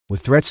With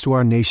threats to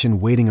our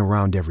nation waiting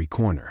around every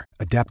corner,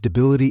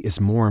 adaptability is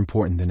more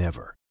important than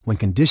ever. When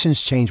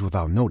conditions change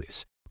without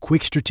notice,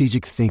 quick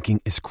strategic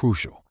thinking is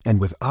crucial.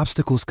 And with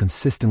obstacles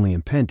consistently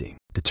impending,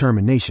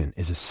 determination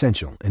is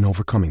essential in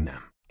overcoming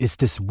them. It's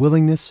this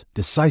willingness,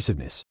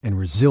 decisiveness, and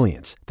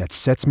resilience that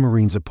sets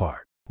Marines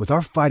apart. With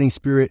our fighting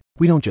spirit,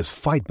 we don't just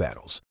fight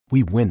battles,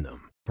 we win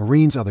them.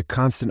 Marines are the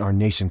constant our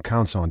nation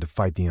counts on to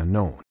fight the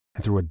unknown.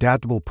 And through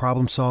adaptable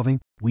problem solving,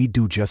 we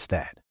do just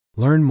that.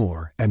 Learn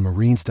more at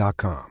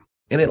marines.com.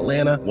 In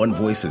Atlanta, one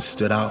voice has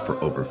stood out for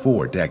over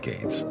 4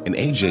 decades. An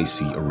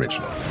AJC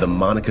original, The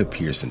Monica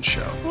Pearson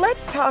Show.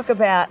 Let's talk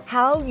about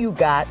how you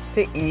got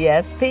to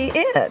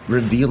ESPN.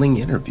 Revealing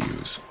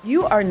interviews.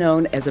 You are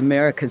known as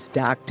America's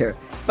doctor,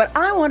 but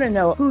I want to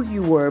know who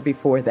you were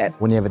before that.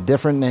 When you have a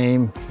different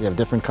name, you have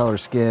different color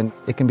skin,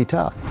 it can be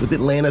tough. With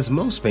Atlanta's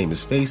most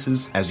famous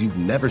faces as you've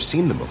never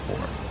seen them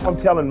before. I'm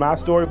telling my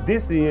story.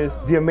 This is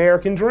the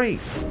American dream.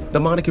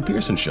 The Monica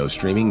Pearson Show,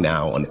 streaming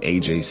now on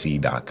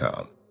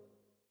AJC.com.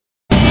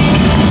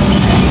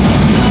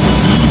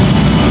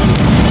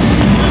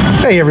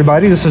 Hey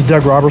everybody, this is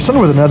Doug Robertson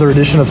with another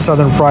edition of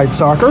Southern Fried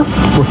Soccer.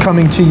 We're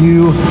coming to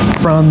you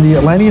from the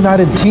Atlanta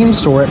United team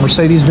store at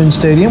Mercedes-Benz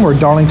Stadium, where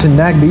Darlington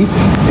Nagbe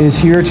is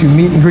here to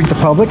meet and greet the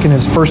public in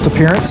his first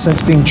appearance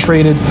since being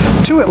traded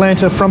to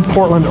Atlanta from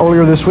Portland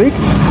earlier this week.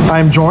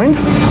 I'm joined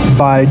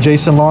by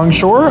Jason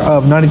Longshore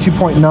of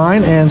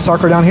 92.9 and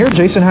Soccer Down Here.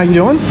 Jason, how you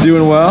doing?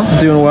 Doing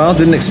well.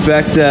 Didn't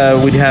expect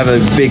we'd have a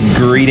big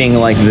greeting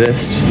like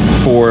this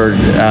for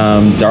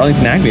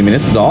Darlington Nagbe. I mean,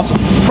 this is awesome.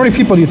 How many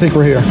people do you think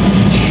were here?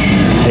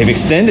 They've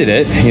extended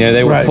it. You know,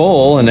 they were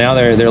full, and now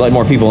they're letting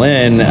more people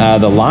in.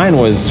 The line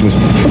was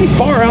pretty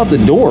far out the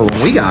door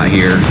when we got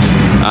here.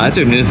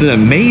 It's an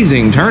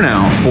amazing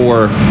turnout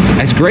for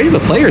as great of a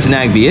player as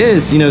Nagbe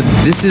is. You know,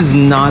 this is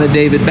not a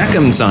David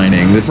Beckham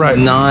signing. This is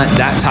not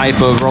that type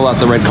of roll out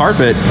the red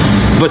carpet,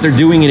 but they're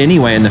doing it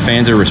anyway, and the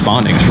fans are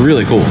responding. It's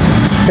really cool.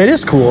 It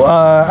is cool.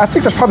 I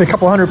think there's probably a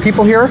couple hundred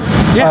people here.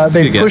 Yeah,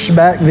 they've pushed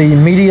back the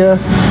media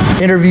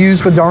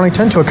interviews with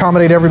Darlington to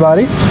accommodate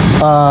everybody.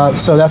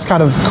 So that's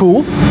kind of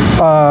cool.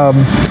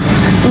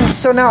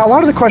 So now a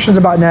lot of the questions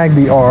about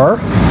Nagbe are,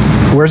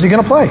 where's he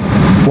going to play?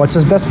 What's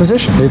his best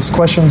position? It's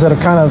questions that have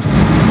kind of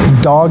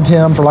dogged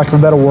him, for lack of a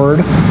better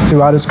word,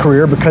 throughout his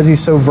career because he's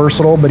so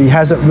versatile, but he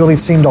hasn't really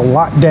seemed to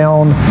lock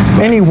down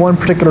any one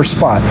particular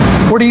spot.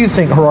 Where do you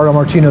think Gerardo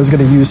Martino is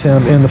going to use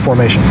him in the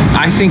formation?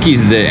 I think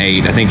he's the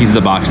 8. I think he's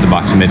the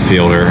box-to-box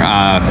midfielder.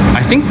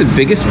 I think the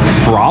biggest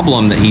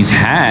problem that he's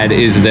had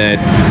is that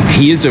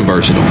he is so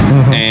versatile.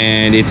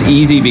 And it's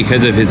easy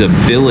because of his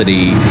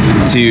ability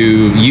to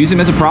use him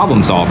as a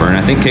problem solver. And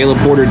I think Caleb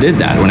Porter did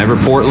that. Whenever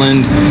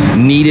Portland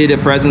needed a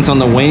presence on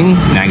the wing,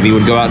 Nagbe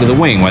would go out to the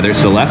wing, whether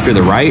it's the left or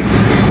the right.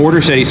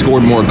 Porter said he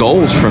scored more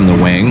goals from the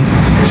wing.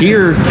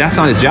 Here, that's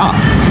not his job.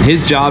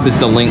 His job is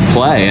to link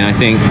play, and I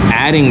think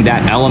adding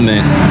that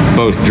element,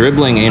 both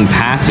dribbling and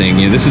passing,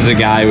 you know, this is a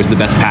guy who was the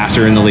best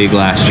passer in the league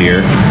last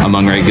year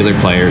among regular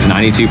players,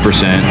 92%.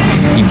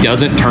 He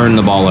doesn't turn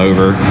the ball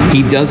over.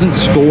 He doesn't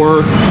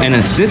score and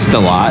assist a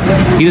lot.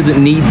 He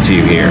doesn't need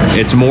to here.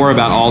 It's more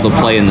about all the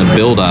play and the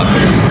build-up.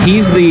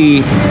 He's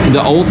the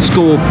old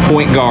school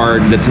point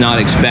guard that's not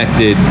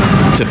expected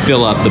to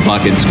fill up the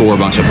bucket and score a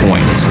bunch of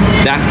points.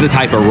 That's the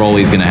type of role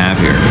he's going to have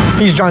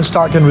here. He's John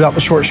Stockton without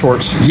the short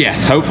shorts.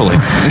 Yes, hopefully.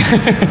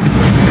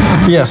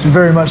 Yes,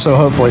 very much so,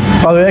 hopefully.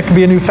 By the way, that could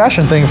be a new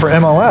fashion thing for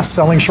MLS,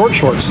 selling short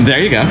shorts. There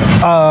you go.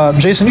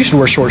 Jason, you should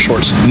wear short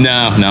shorts.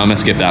 No, I'm going to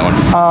skip that one.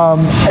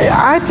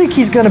 I think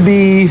he's going to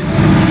be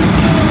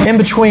in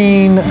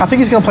between. I think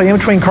he's going to play in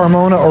between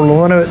Carmona or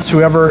Lewinowitz,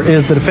 whoever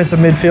is the defensive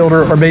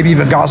midfielder, or maybe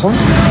even Goslin,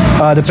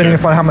 depending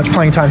upon how much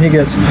playing time he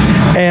gets,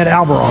 and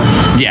Alberon.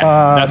 Yeah,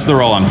 that's the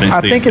role I'm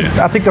thinking.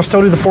 I think they'll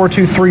still do the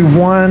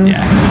 4-2-3-1.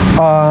 Yeah.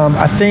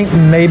 I think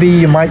maybe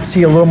you might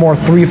see a little more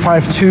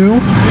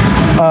 3-5-2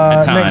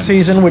 next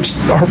season, which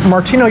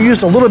Martino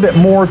used a little bit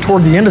more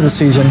toward the end of the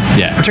season,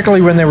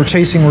 particularly when they were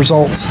chasing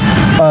results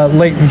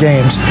late in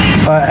games.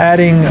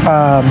 Adding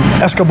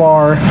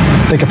Escobar,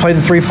 they could play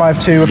the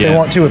 3-5-2 if they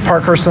want to, with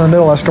Parkhurst in the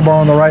middle, Escobar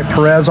on the right,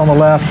 Perez on the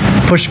left,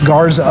 push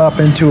Garza up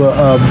into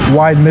a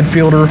wide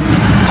midfielder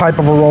type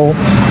of a role.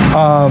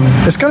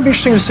 It's going to be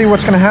interesting to see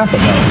what's going to happen.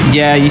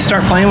 Yeah, you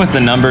start playing with the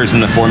numbers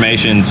and the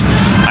formations.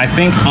 I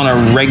think on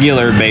a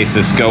regular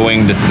basis,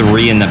 going to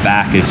 3 in the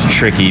back is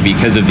tricky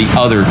because of the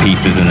other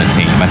pieces in the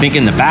team. I think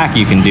in the back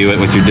you can do it.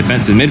 With your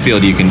defensive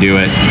midfield, you can do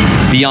it.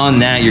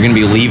 Beyond that, you're going to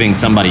be leaving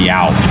somebody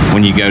out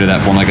when you go to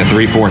that form, like a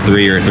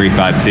 3-4-3 or a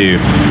 3-5-2.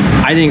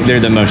 I think they're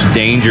the most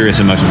dangerous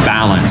and most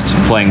balanced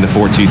playing the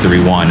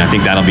 4-2-3-1. I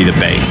think that'll be the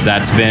base.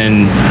 That's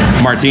been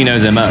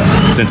Martino's MO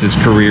since his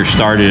career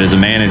started as a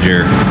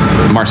manager.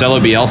 Marcelo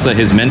Bielsa,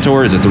 his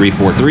mentor, is a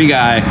 3-4-3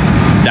 guy.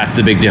 That's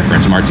the big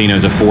difference.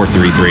 Martino's a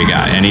 4-3-3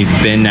 guy, and he's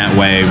been that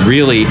way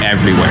really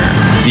everywhere.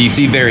 Do you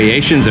see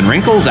variations and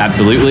wrinkles?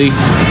 Absolutely.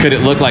 Could it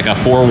it look like a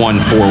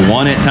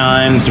 4-1-4-1 at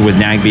times with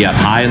Nagbe up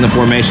high in the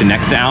formation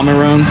next to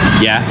Almiron?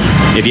 Yeah.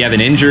 If you have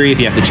an injury, if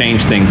you have to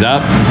change things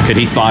up, could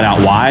he slot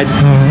out wide?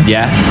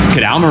 Yeah.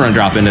 Could Almiron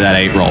drop into that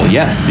 8 role?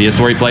 Yes. He is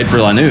where he played for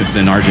Lanús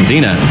in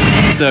Argentina.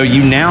 So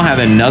you now have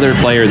another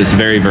player that's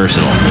very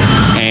versatile.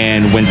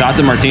 And when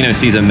Tata Martino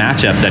sees a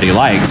matchup that he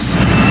likes,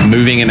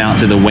 moving him out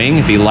to the wing,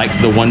 if he likes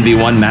the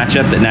 1v1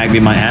 matchup that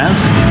Nagbe might have,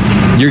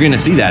 you're going to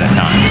see that at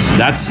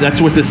times. That's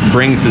what this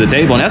brings to the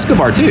table. And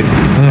Escobar, too.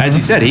 As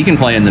you said, he can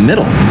play in the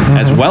middle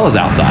as well as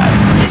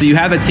outside. So you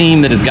have a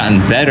team that has gotten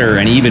better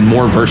and even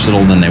more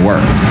versatile than they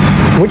were.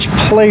 Which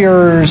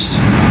players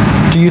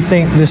do you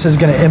think this is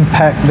going to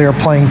impact their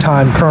playing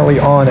time currently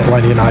on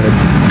Atlanta United?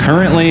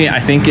 Currently, I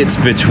think it's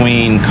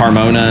between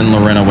Carmona and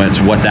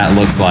Lorenowitz, what that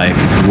looks like,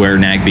 where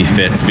Nagbe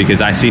fits,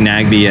 because I see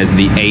Nagbe as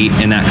the 8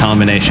 in that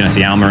combination. I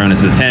see Almiron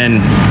as the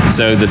 10.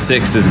 So the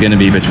 6 is going to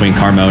be between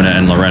Carmona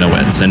and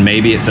Lorenowitz. And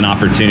maybe it's an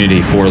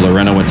opportunity for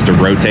Lorenowitz to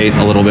rotate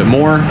a little bit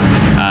more,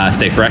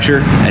 stay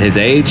fresher at his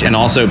age, and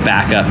also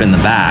back up in the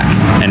back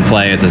and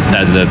play as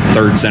a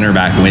third center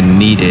back when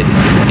needed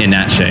in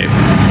that shape.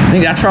 I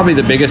think that's probably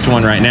the biggest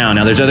one right now.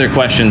 Now, there's other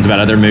questions about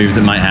other moves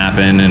that might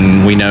happen,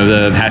 and we know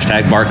the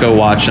hashtag Barco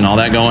watch and all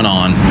that going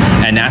on,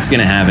 and that's going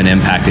to have an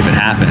impact if it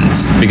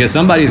happens, because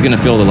somebody's going to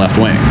fill the left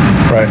wing.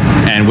 Right.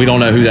 And we don't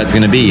know who that's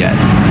going to be yet.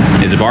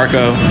 Is it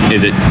Barco?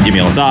 Is it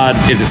Yamil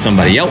Assad? Is it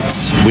somebody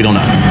else? We don't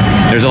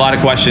know. There's a lot of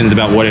questions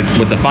about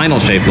what the final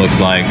shape looks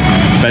like,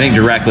 but I think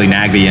directly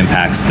Nagbe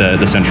impacts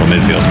the central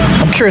midfield.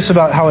 I'm curious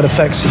about how it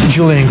affects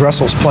Julian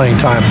Gressel's playing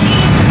time.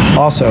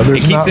 Also,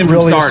 there's not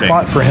really a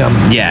spot for him.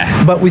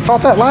 Yeah. But we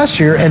thought that last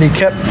year, and he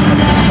kept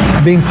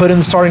being put in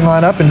the starting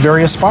lineup in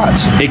various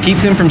spots. It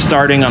keeps him from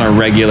starting on a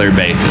regular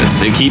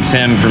basis. It keeps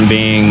him from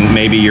being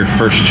maybe your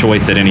first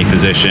choice at any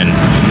position.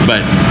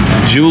 But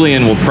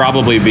Julian will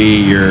probably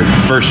be your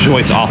first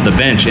choice off the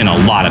bench in a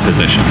lot of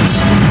positions.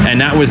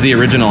 And that was the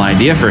original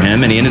idea for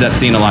him, and he ended up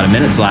seeing a lot of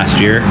minutes last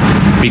year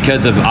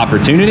because of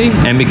opportunity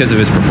and because of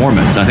his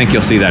performance. I think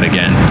you'll see that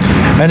again.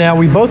 And now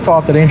we both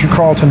thought that Andrew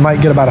Carlton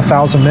might get about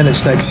 1,000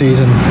 minutes next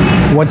season.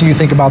 What do you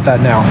think about that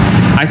now?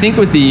 I think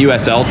with the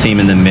USL team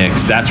in the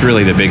mix, that's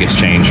really the biggest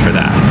change for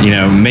that. You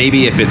know,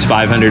 maybe if it's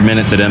 500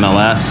 minutes at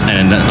MLS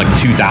and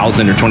like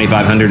 2,000 or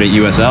 2,500 at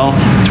USL,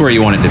 it's where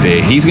you want it to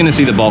be. He's going to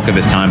see the bulk of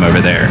his time over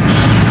there.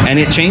 And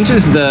it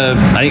changes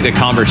I think the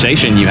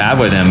conversation you have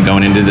with him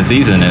going into the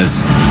season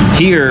is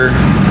here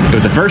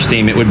with the first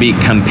team, it would be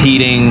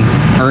competing,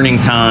 earning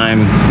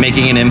time,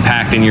 making an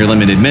impact in your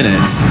limited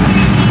minutes.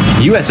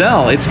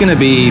 USL, it's going to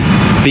be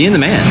being the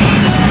man.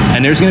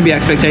 And there's going to be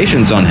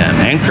expectations on him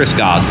and Chris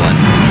Goslin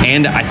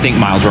and I think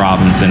Miles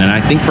Robinson and I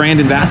think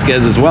Brandon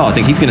Vasquez as well. I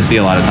think he's going to see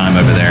a lot of time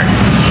over there.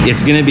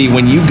 It's going to be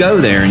when you go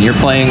there and you're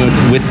playing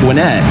with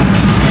Gwinnett,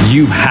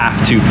 you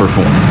have to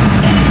perform.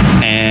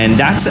 And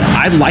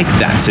I like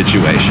that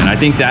situation. I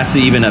think that's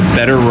even a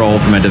better role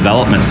from a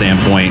development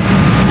standpoint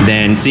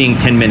than seeing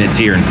 10 minutes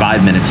here and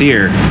 5 minutes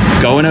here.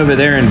 Going over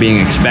there and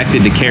being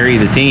expected to carry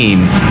the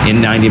team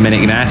in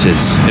 90-minute matches.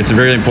 It's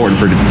very important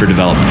for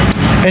development.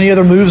 Any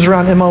other moves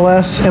around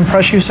MLS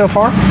impress you so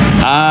far?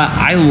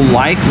 I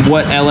like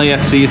what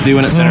LAFC is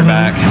doing at center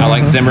back. I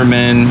like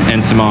Zimmerman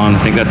and Simon. I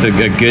think that's a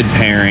good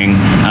pairing.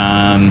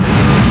 I'm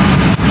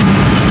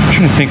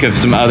trying to think of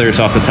some others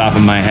off the top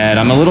of my head.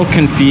 I'm a little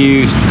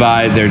confused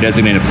by their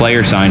designated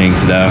player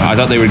signings, though. I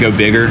thought they would go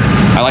bigger.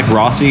 I like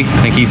Rossi.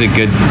 I think he's a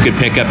good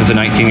pickup as a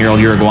 19-year-old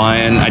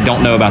Uruguayan. I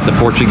don't know about the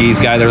Portuguese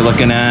guy they're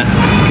looking at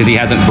because he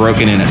hasn't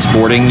broken in at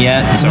Sporting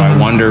yet, so I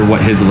wonder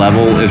what his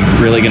level is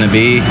really going to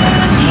be.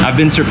 I've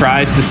been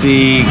surprised to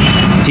see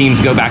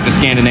teams go back to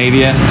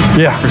Scandinavia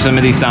for some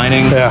of these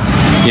signings. Yeah.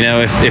 You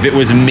know, if it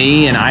was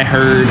me and I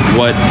heard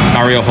what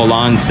Ariel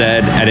Holland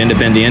said at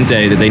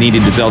Independiente that they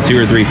needed to sell 2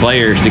 or 3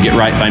 players to get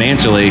right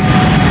financially,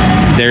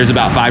 there's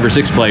about 5 or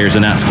 6 players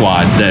in that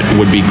squad that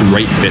would be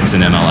great fits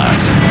in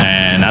MLS,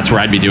 and that's where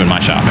I'd be doing my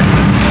shopping.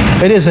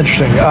 It is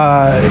interesting.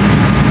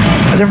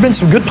 There have been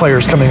some good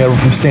players coming over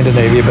from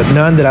Scandinavia, but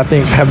none that I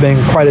think have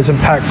been quite as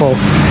impactful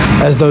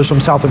as those from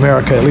South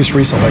America, at least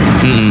recently.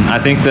 I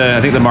think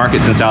the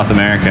markets in South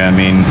America, I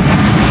mean,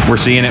 we're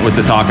seeing it with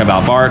the talk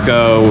about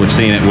Barco. We're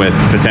seeing it with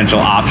potential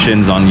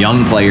options on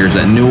young players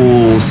at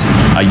Newell's,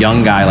 a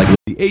young guy like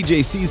the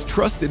AJC's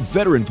trusted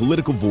veteran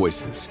political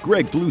voices,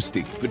 Greg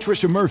Bluestein,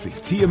 Patricia Murphy,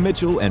 Tia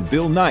Mitchell, and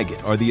Bill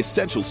Nigut are the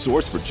essential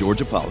source for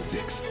Georgia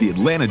politics. The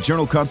Atlanta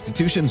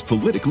Journal-Constitution's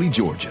Politically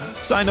Georgia.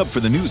 Sign up for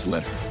the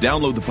newsletter,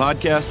 download the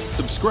podcast,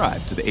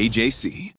 subscribe to the AJC.